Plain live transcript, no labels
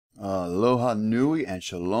Aloha nui and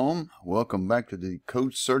shalom. Welcome back to the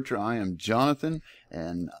Code Searcher. I am Jonathan,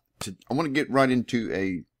 and I want to get right into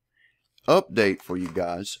a update for you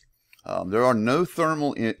guys. There are no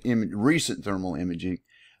recent thermal imaging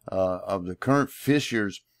of the current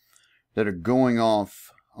fissures that are going off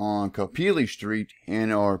on Kaupili Street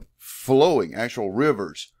and are flowing, actual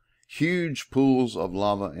rivers, huge pools of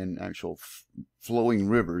lava and actual flowing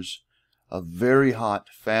rivers of very hot,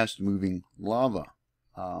 fast-moving lava.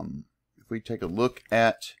 If we take a look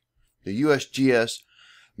at the USGS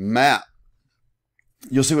map,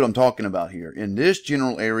 you'll see what I'm talking about here. And this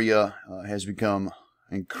general area has become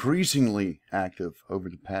increasingly active over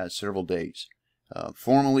the past several days.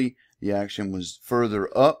 Formerly, the action was further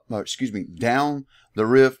down the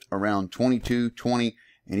rift around 22, 20,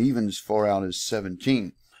 and even as far out as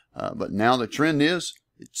 17. But now the trend is,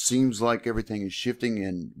 it seems like everything is shifting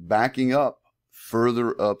and backing up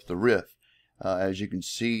further up the rift. As you can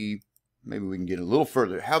see, maybe we can get a little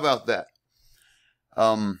further. How about that?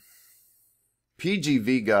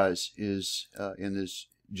 PGV, guys, is in this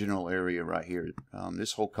general area right here.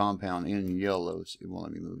 This whole compound in yellow. It won't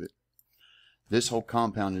let me move it. This whole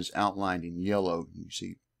compound is outlined in yellow. You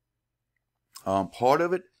see, part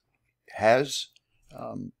of it has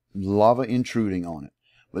lava intruding on it,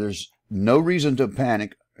 but there's no reason to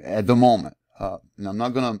panic at the moment. And I'm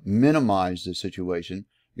not going to minimize the situation,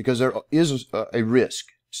 because there is a risk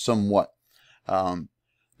somewhat.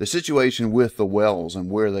 The situation with the wells and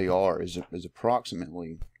where they are is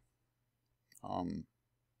approximately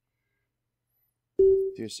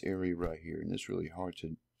this area right here, and it's really hard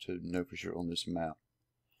to know for sure on this map.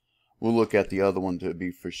 We'll look at the other one to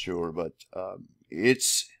be for sure, but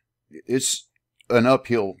it's an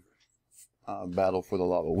uphill battle for the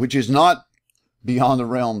lava, which is not beyond the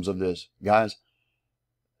realms of this, guys.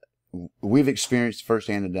 We've experienced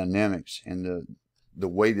firsthand the dynamics and the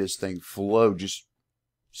way this thing flowed, just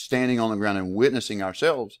standing on the ground and witnessing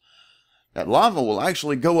ourselves. That lava will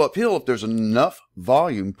actually go uphill if there's enough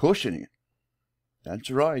volume pushing it. That's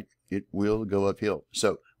right, it will go uphill.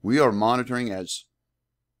 So we are monitoring, as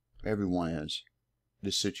everyone is,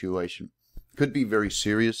 this situation. Could be very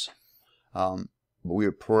serious, but we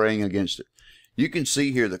are praying against it. You can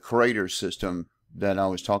see here the crater system that I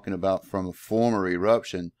was talking about from a former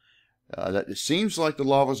eruption. That it seems like the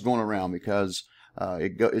lava is going around, because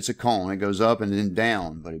it's a cone. It goes up and then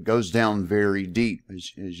down, but it goes down very deep,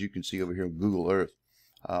 as you can see over here on Google Earth.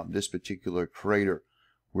 This particular crater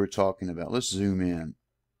we're talking about. Let's zoom in.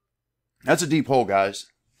 That's a deep hole, guys,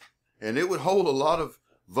 and it would hold a lot of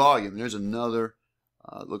volume. There's another.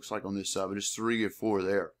 It looks like on this side, but there's 3 or 4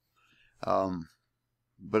 there.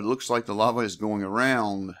 But it looks like the lava is going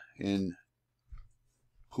around and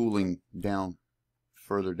pooling down,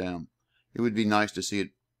 further down. It would be nice to see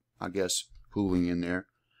it, I guess, pooling in there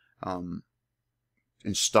and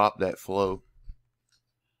stop that flow.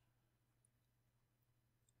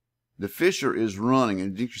 The fissure is running,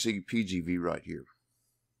 and you can see PGV right here.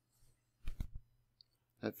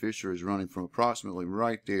 That fissure is running from approximately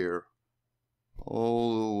right there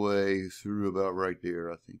all the way through about right there.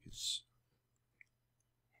 I think it's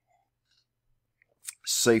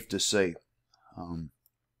safe to say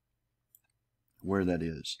where that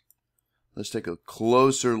is. Let's take a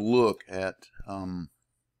closer look at,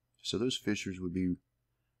 so those fissures would be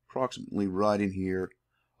approximately right in here.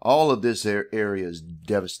 All of this area is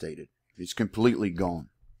devastated. It's completely gone.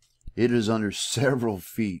 It is under several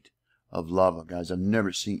feet of lava, guys. I've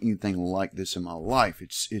never seen anything like this in my life.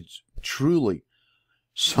 It's truly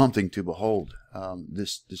something to behold.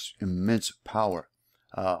 This immense power.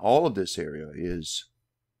 All of this area is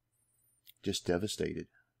just devastated.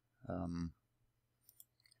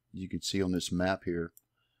 You can see on this map here,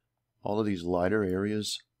 all of these lighter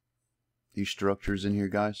areas, these structures in here,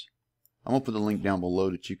 guys. I'm going to put the link down below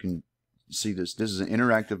that you can see this. This is an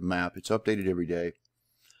interactive map. It's updated every day.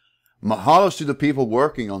 Mahalos to the people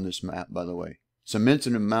working on this map, by the way. It's an immense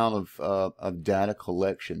amount of data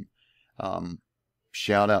collection.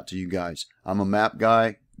 Shout out to you guys. I'm a map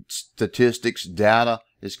guy. Statistics, data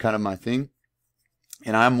is kind of my thing.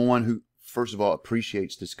 And I'm one who, first of all,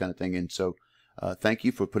 appreciates this kind of thing. And so thank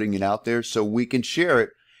you for putting it out there so we can share it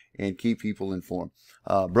and keep people informed.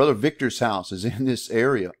 Brother Victor's house is in this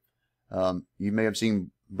area. You may have seen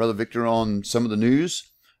Brother Victor on some of the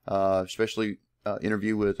news, especially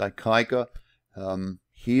interview with Ikaika.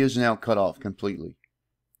 He is now cut off completely.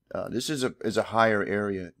 This is a higher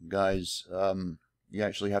area, guys. You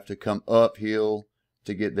actually have to come uphill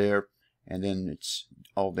to get there, and then it's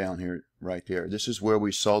all down here right there. This is where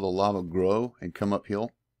we saw the lava grow and come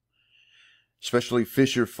uphill. Especially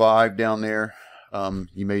Fissure 5 down there.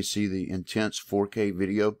 You may see the intense 4K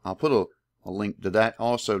video. I'll put a link to that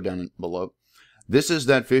also down below. This is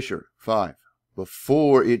that fissure 5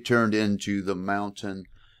 before it turned into the mountain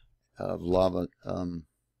of lava.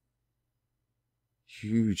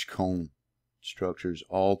 Huge cone structures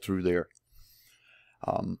all through there.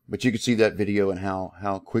 But you can see that video and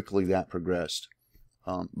how quickly that progressed.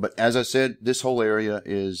 But as I said, this whole area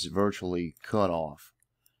is virtually cut off.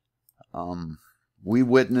 We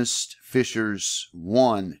witnessed fissures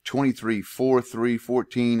 1, 23, 4, 3,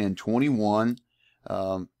 14, and 21.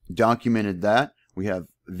 Documented that. We have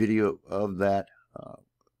video of that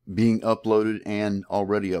being uploaded and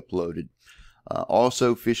already uploaded.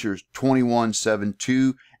 Also fissures 21, 7,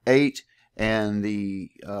 2, 8, and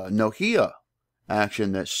the Nohea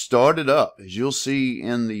action that started up, as you'll see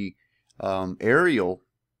in the aerial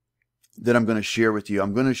that I'm going to share with you.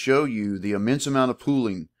 I'm going to show you the immense amount of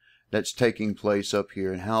pooling that's taking place up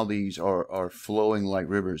here and how these are flowing like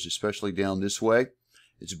rivers, especially down this way.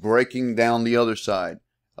 It's breaking down the other side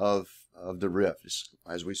of the rift.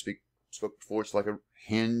 As we spoke before, it's like a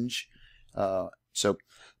hinge. So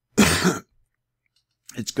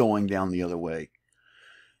it's going down the other way.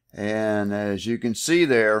 And as you can see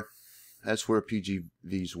there, that's where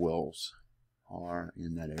PGV's wells are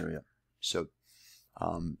in that area. So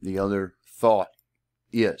the other thought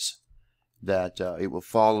is that it will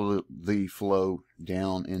follow the flow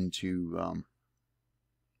down into,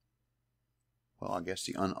 well, I guess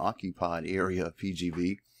the unoccupied area of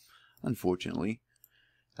PGV. Unfortunately,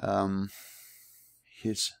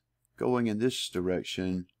 it's going in this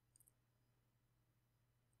direction,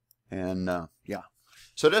 and yeah.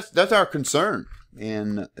 So that's our concern,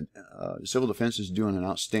 and Civil Defense is doing an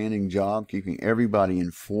outstanding job keeping everybody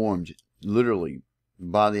informed, literally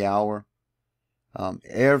by the hour,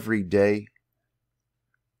 every day.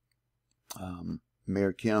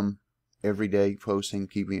 Mayor Kim every day posting,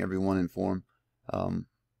 keeping everyone informed.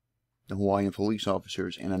 The Hawaiian police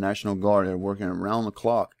officers and the National Guard are working around the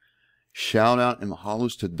clock. Shout out and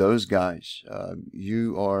mahalos to those guys.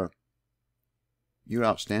 You're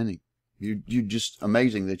outstanding. You're just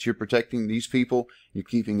amazing that you're protecting these people. You're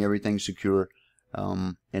keeping everything secure.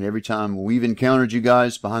 And every time we've encountered you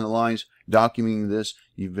guys behind the lines documenting this,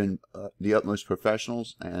 you've been the utmost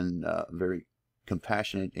professionals and very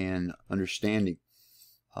compassionate and understanding.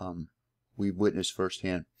 We've witnessed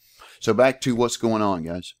firsthand. So back to what's going on,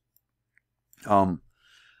 guys. I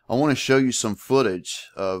want to show you some footage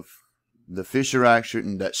of the fissure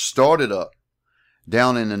action that started up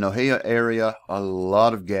down in the Nohea area. A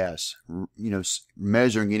lot of gas,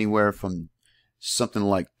 measuring anywhere from something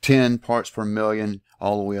like 10 parts per million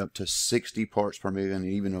all the way up to 60 parts per million,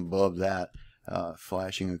 even above that,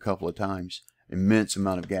 flashing a couple of times. Immense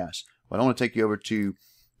amount of gas. But I want to take you over to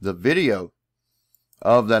the video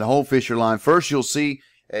of that whole fissure line. First, you'll see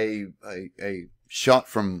a shot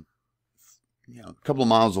from a couple of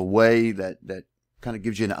miles away that kind of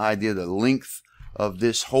gives you an idea of the length of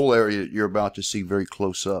this whole area that you're about to see very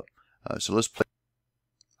close up. So let's play.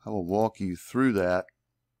 I will walk you through that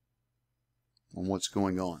on what's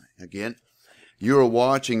going on. Again, you're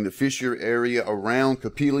watching the fissure area around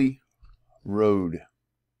Kaupili Road.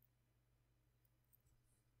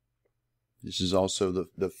 This is also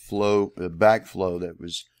the backflow that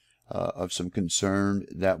was of some concern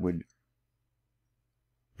that would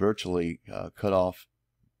virtually cut off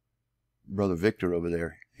Brother Victor over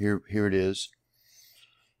there. Here it is.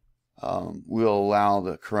 We'll allow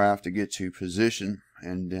the craft to get to position,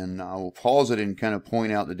 and then I will pause it and kind of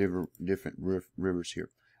point out the different rivers here.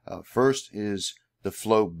 First is the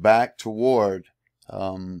flow back toward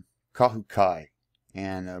Kahukai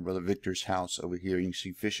and Brother Victor's house over here. You can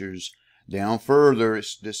see fissures down further.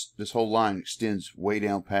 This whole line extends way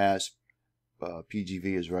down past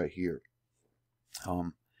PGV is right here.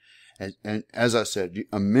 And as I said,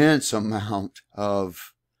 immense amount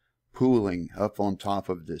of pooling up on top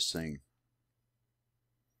of this thing.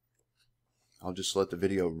 I'll just let the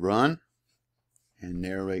video run and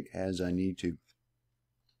narrate as I need to.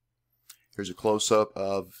 Here's a close-up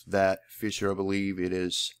of that fissure. I believe it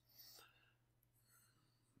is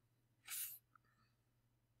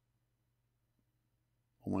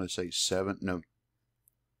I want to say 7. No.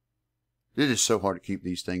 It is so hard to keep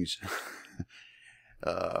these things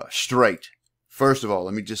straight. First of all,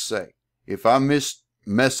 let me just say, if I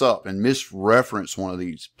mess up and misreference one of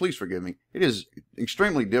these, please forgive me. It is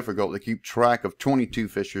extremely difficult to keep track of 22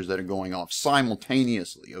 fissures that are going off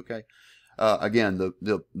simultaneously, okay? Again,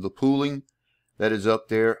 the pooling that is up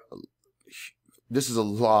there, this is a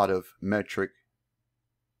lot of metric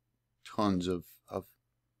tons of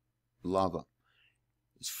lava.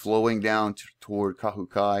 It's flowing down toward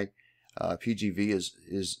Kahukai. PGV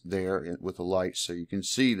is there with the light, so you can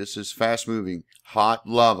see this is fast moving, hot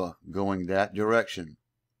lava going that direction.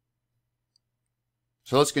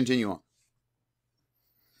 So let's continue on.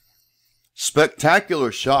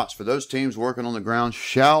 Spectacular shots for those teams working on the ground.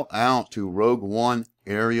 Shout out to Rogue One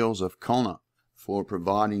Aerials of Kona for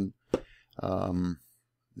providing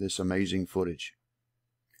this amazing footage.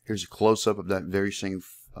 Here's a close-up of that very same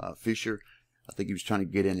fissure. I think he was trying to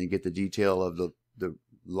get in and get the detail of the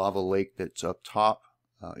lava lake that's up top.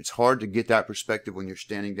 It's hard to get that perspective when you're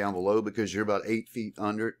standing down below because you're about 8 feet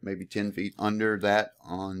under it, maybe 10 feet under that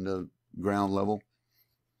on the ground level.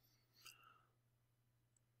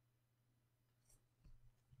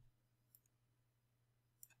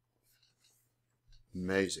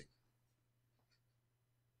 Amazing.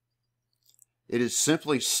 It is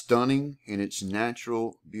simply stunning in its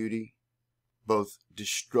natural beauty, both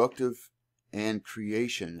destructive and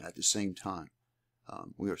creation at the same time.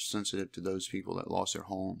 We are sensitive to those people that lost their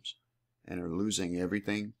homes and are losing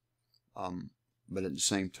everything. But at the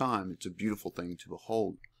same time, it's a beautiful thing to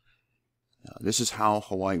behold. This is how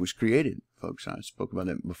Hawaii was created, folks. I spoke about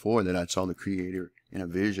it before, that I saw the Creator in a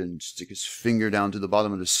vision stick his finger down to the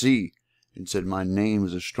bottom of the sea and said, "My name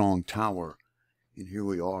is a strong tower." And here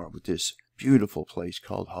we are with this beautiful place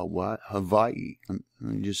called Hawaii. Let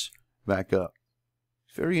me just back up.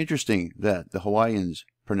 It's very interesting that the Hawaiians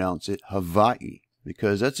pronounce it Hawaii,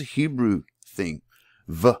 because that's a Hebrew thing.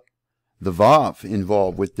 The Vav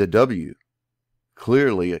involved with the W.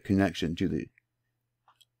 Clearly a connection to the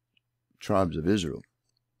tribes of Israel.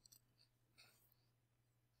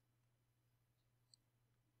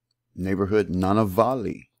 Neighborhood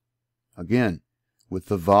Nanavali. Again, with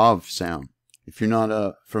the Vav sound. If you're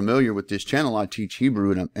not familiar with this channel, I teach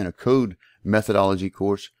Hebrew in a code methodology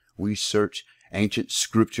course. We search ancient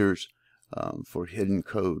scriptures for hidden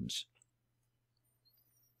codes.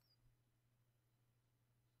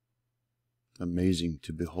 Amazing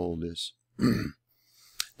to behold this.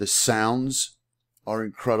 The sounds are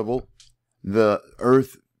incredible. The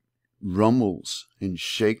earth rumbles and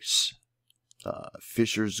shakes.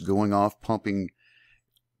 Fissures going off, pumping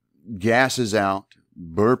gases out,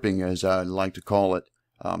 burping, as I like to call it.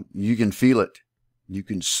 You can feel it. You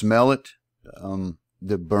can smell it.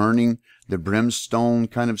 The burning, the brimstone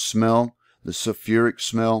kind of smell, the sulfuric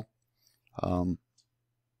smell.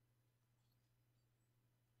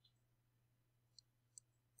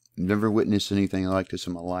 Never witnessed anything like this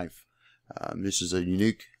in my life. This is a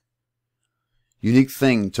unique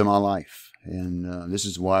thing to my life, and this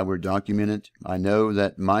is why we're documented. I know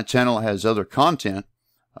that my channel has other content,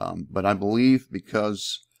 but I believe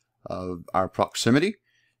because of our proximity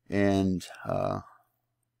and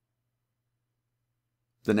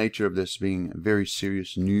the nature of this being a very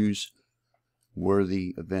serious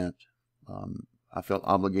news-worthy event, I felt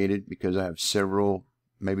obligated, because I have several,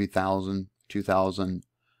 maybe 1,000, 2,000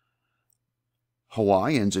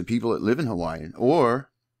 Hawaiians and people that live in Hawaii,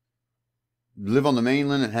 or live on the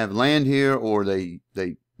mainland and have land here, or they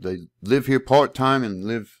live here part-time and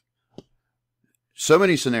live. So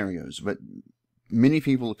many scenarios, but many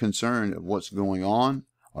people are concerned of what's going on.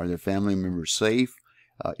 Are their family members safe?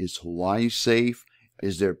 Is Hawaii safe?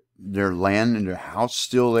 Is their land and their house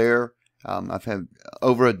still there? I've had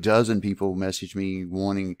over a dozen people message me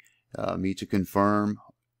wanting me to confirm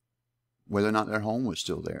whether or not their home was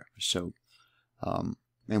still there. So,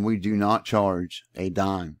 and we do not charge a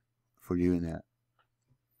dime for doing that.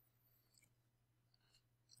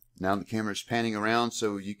 Now the camera's panning around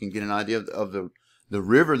so you can get an idea of the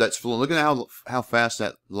river that's flowing. Look at how fast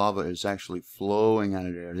that lava is actually flowing out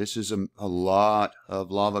of there. This is a lot of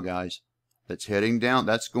lava, guys, that's heading down.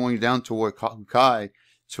 That's going down toward Kaukai,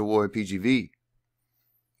 toward PGV.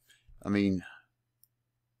 I mean,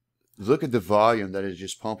 look at the volume that is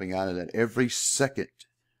just pumping out of that every second.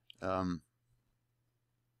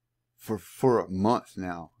 For a month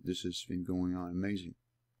now, this has been going on. Amazing.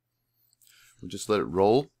 We'll just let it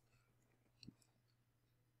roll.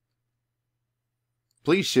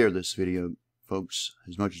 Please share this video, folks,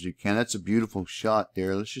 as much as you can. That's a beautiful shot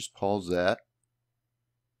there. Let's just pause that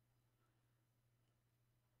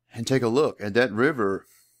and take a look at that river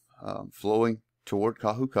flowing toward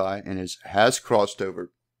Kahukai, and it has crossed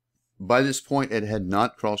over. By this point, it had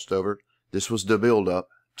not crossed over. This was the build-up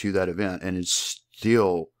to that event, and it's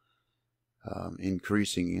still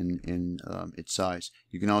increasing in its size.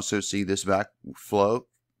 You can also see this backflow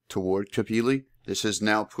toward Kaupili. This has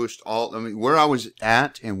now pushed all, I mean, where I was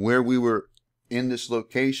at and where we were in this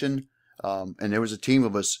location, and there was a team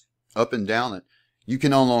of us up and down it, you can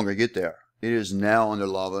no longer get there. It is now under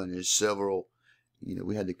lava, and there's several,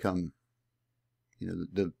 we had to come,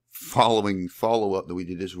 the follow-up that we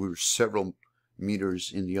did is we were several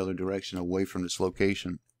meters in the other direction away from this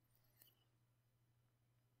location.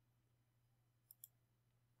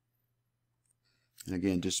 And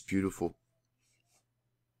again, just beautiful.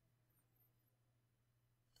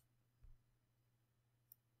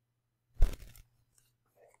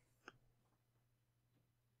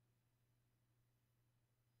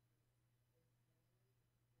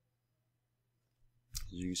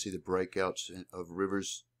 You can see the breakouts of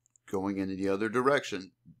rivers going in the other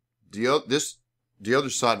direction. The other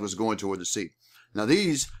side was going toward the sea. Now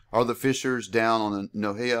these are the fissures down on the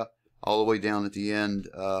Nohea, all the way down at the end.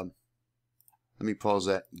 Let me pause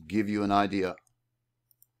that, give you an idea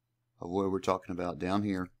of where we're talking about down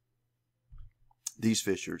here. These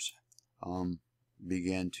fissures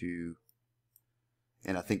began to,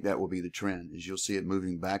 and I think that will be the trend, is you'll see it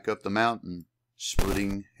moving back up the mountain,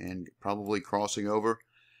 splitting and probably crossing over.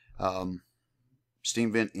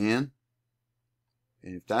 Steam vent in.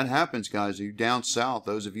 And if that happens, guys, you down south,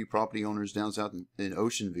 those of you property owners down south in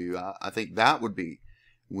Ocean View, I think that would be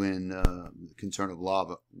when the concern of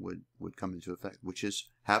lava would come into effect, which has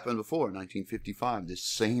happened before. In 1955, this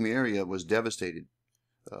same area was devastated.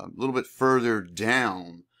 A little bit further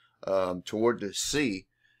down toward the sea,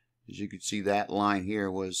 as you can see, that line here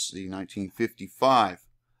was the 1955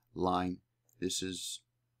 line. This is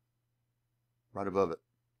right above it.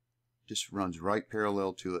 Just runs right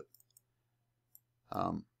parallel to it.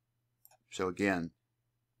 So again,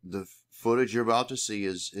 the footage you're about to see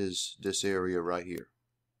is this area right here.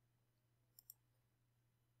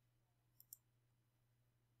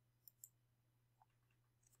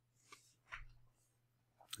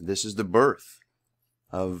 This is the birth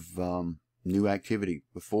of new activity.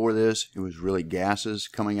 Before this, it was really gases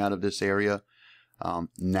coming out of this area.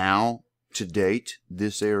 Now, to date,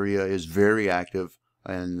 this area is very active,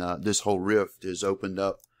 and this whole rift is opened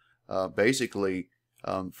up basically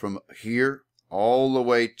from here all the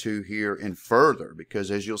way to here and further, because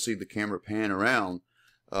as you'll see the camera pan around,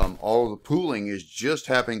 all the pooling is just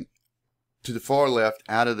happening to the far left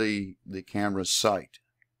out of the camera's sight.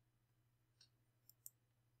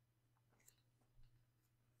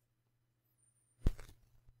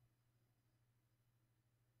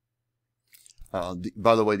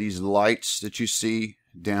 By the way, these lights that you see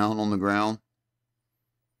down on the ground,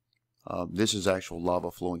 this is actual lava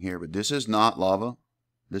flowing here, but this is not lava.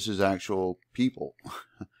 This is actual people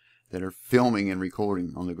that are filming and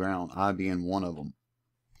recording on the ground, I being one of them.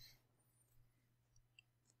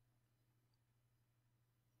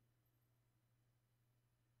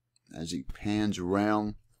 As he pans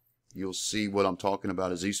around, you'll see what I'm talking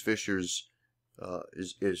about. As these fissures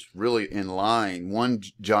is really in line, one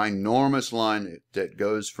ginormous line that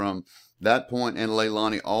goes from that point in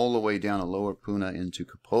Leilani all the way down to Lower Puna into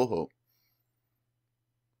Kapoho,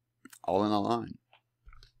 all in a line.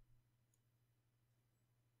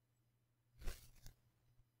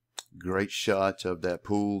 Great shot of that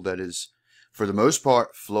pool that is, for the most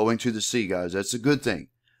part, flowing to the sea, guys. That's a good thing.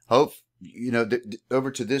 Hope, you know, over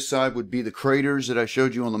to this side would be the craters that I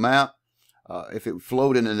showed you on the map. If it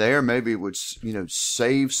flowed into there, maybe it would, you know,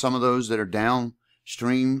 save some of those that are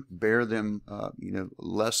downstream, bear them, you know,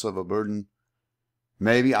 less of a burden.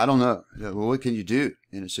 Maybe, I don't know. Well, what can you do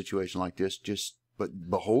in a situation like this? Just but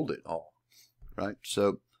behold it all, right?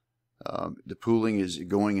 So the pooling is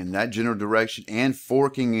going in that general direction and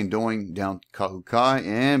forking and going down Kahukai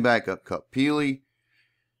and back up Kaupili,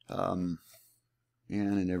 and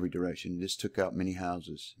in every direction. This took out many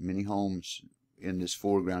houses, many homes in this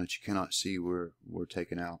foreground that you cannot see were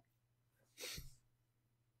taken out.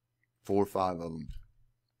 4 or 5 of them.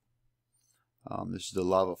 This is the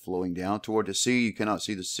lava flowing down toward the sea. You cannot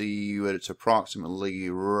see the sea, but it's approximately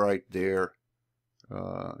right there.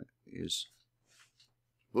 Is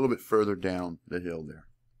a little bit further down the hill there.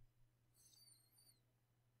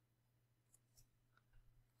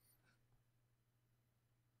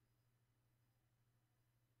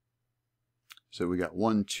 So we got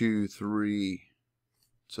 1, 2, 3.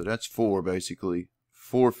 So that's 4 basically.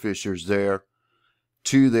 4 fissures there,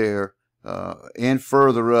 2 there, and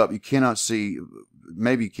further up. You cannot see.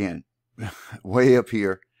 Maybe you can. Way up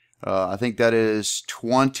here. I think that is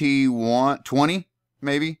 21, 20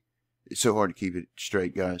 maybe. It's so hard to keep it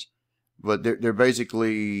straight, guys. But they're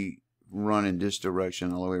basically running this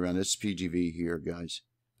direction all the way around. This is PGV here, guys.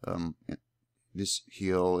 This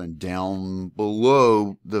hill and down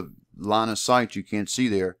below the line of sight you can't see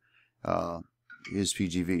there is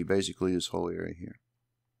PGV. Basically this whole area here,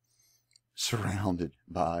 surrounded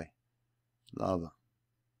by lava.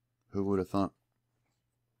 Who would have thought?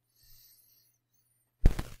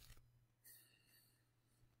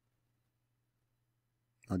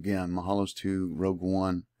 Again, mahalos to Rogue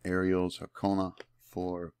One, Aerials, Hakona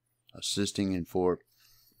for assisting and for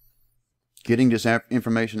getting this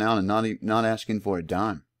information out and not asking for a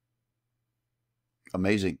dime.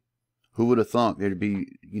 Amazing. Who would have thought there'd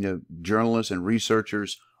be, journalists and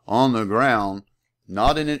researchers on the ground,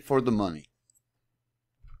 not in it for the money.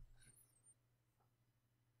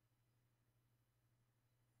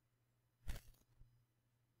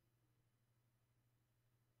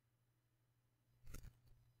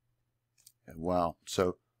 Wow.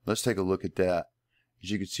 So let's take a look at that.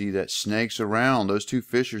 As you can see, that snakes around. Those two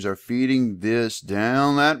fissures are feeding this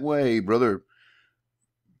down that way. Brother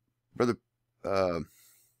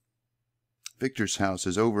Victor's house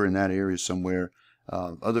is over in that area somewhere.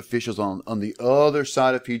 Other fissures on the other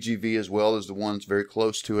side of PGV, as well as the ones very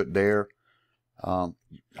close to it there.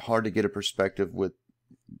 Hard to get a perspective with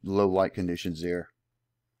low light conditions there.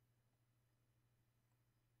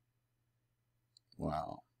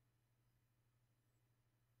 Wow.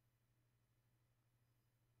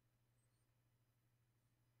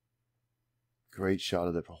 Great shot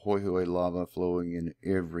of the Pahoehoe lava flowing in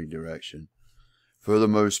every direction, for the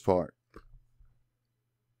most part,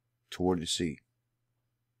 toward the sea.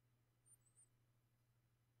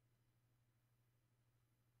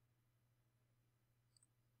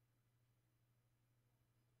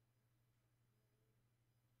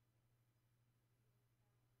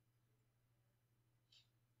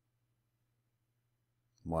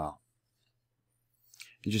 Wow.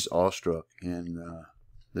 You're just awestruck in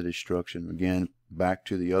the destruction. Again, back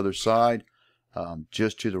to the other side,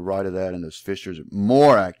 just to the right of that, and those fissures are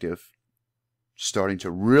more active, starting to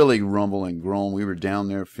really rumble and groan. We were down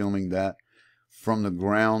there filming that from the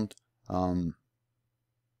ground, and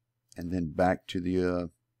then back to the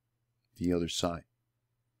other side.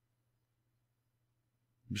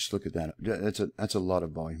 Just look at that. That's a lot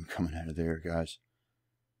of volume coming out of there, guys.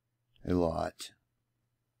 A lot.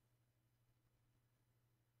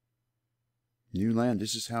 New land.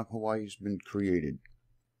 This is how Hawaii's been created.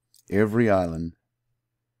 Every island.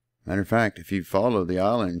 Matter of fact, if you follow the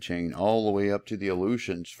island chain all the way up to the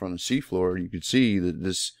Aleutians from the seafloor, you could see that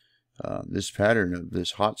this pattern of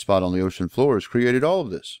this hot spot on the ocean floor has created all of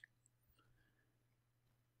this.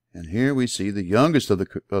 And here we see the youngest of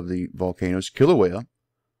the volcanoes, Kilauea,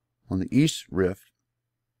 on the east rift,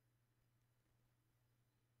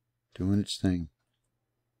 doing its thing.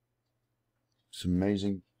 It's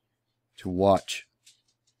amazing to watch.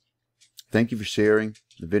 Thank you for sharing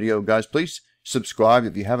the video, guys. Please subscribe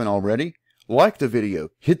if you haven't already. Like the video.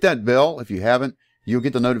 Hit that bell if you haven't. You'll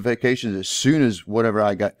get the notifications as soon as whatever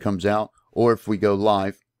I got comes out, or if we go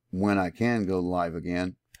live, when I can go live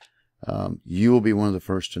again. You will be one of the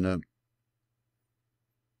first to know.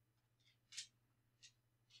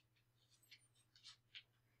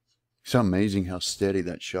 It's amazing how steady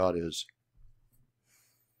that shot is.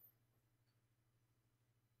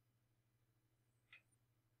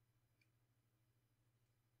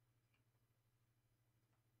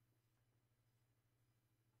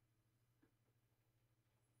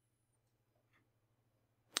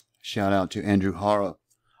 Shout out to Andrew Hara,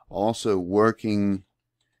 also working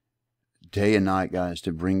day and night, guys,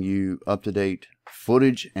 to bring you up-to-date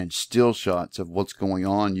footage and still shots of what's going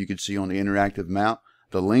on. You can see on the interactive map.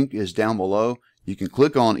 The link is down below. You can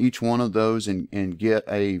click on each one of those and get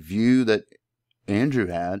a view that Andrew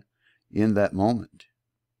had in that moment.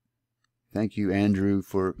 Thank you, Andrew,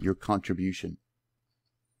 for your contribution.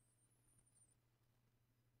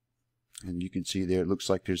 And you can see there, it looks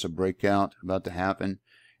like there's a breakout about to happen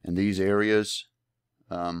in these areas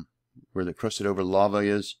where the crusted over lava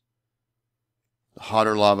is. The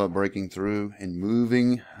hotter lava breaking through and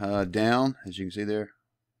moving down, as you can see there,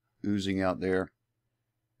 oozing out there,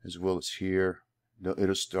 as well as here.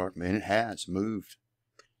 It'll start, man, it has moved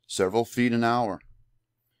several feet an hour.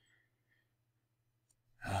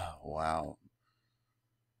 Oh, wow.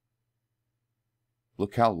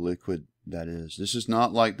 Look how liquid that is. This is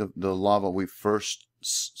not like the lava we first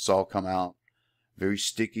saw come out. Very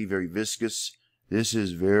sticky, very viscous. This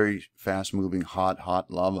is very fast-moving,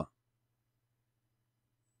 hot lava.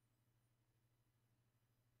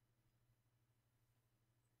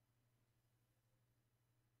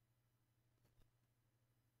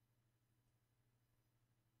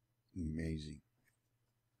 Amazing.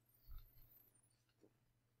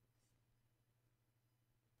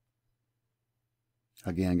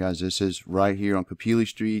 Again, guys, this is right here on Kaupili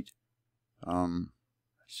Street.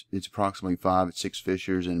 It's approximately 5 at 6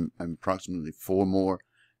 fissures and approximately 4 more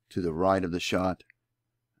to the right of the shot.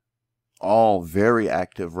 All very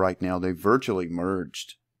active right now. They virtually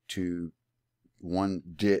merged to one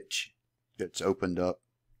ditch that's opened up.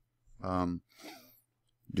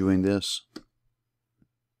 doing this.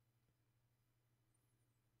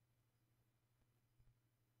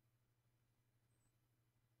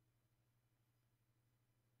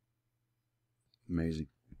 Amazing.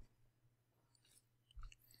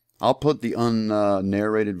 I'll put the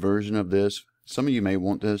unnarrated version of this. Some of you may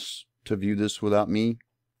want this to view this without me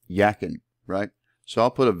yakking, right? So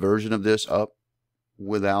I'll put a version of this up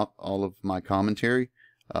without all of my commentary.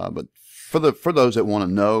 But for those that want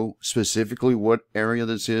to know specifically what area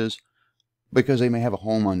this is, because they may have a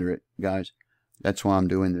home under it, guys, that's why I'm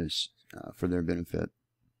doing this, for their benefit.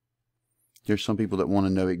 There's some people that want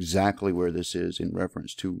to know exactly where this is in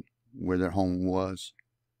reference to where their home was.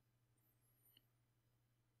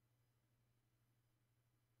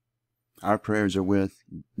 Our prayers are with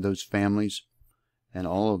those families and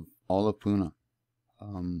all of Puna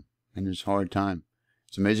in this hard time.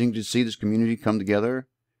 It's amazing to see this community come together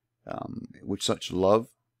with such love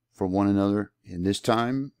for one another in this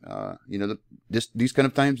time. You know, these kind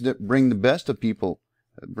of times that bring the best of people,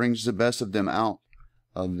 brings the best of them out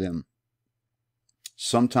of them.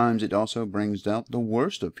 Sometimes it also brings out the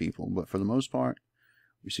worst of people, but for the most part,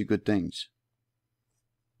 we see good things.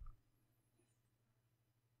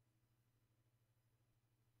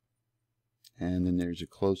 And then there's a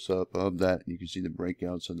close-up of that. You can see the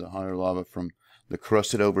breakouts of the higher lava from the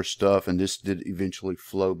crusted over stuff, and this did eventually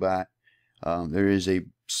flow back. There is a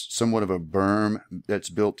somewhat of a berm that's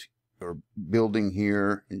built or building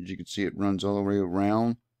here. As you can see, it runs all the way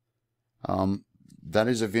around. That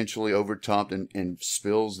is eventually overtopped and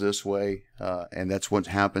spills this way, and that's what's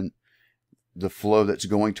happened. The flow that's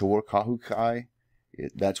going toward Kahukai,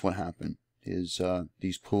 that's what happened. Is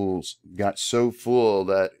these pools got so full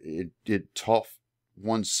that it topped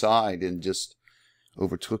one side and just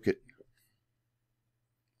overtook it.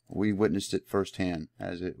 We witnessed it firsthand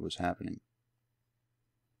as it was happening.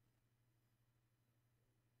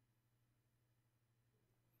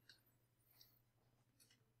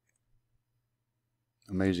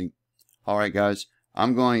 Amazing. All right, guys,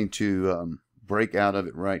 I'm going to break out of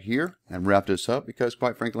it right here and wrap this up, because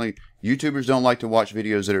quite frankly, YouTubers don't like to watch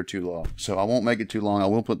videos that are too long. So I won't make it too long. I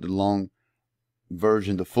will put the long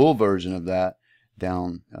version, the full version of that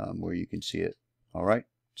down where you can see it. All right.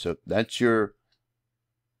 So that's your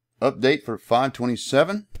update for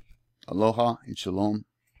 5/27. Aloha and shalom.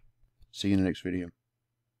 See you in the next video.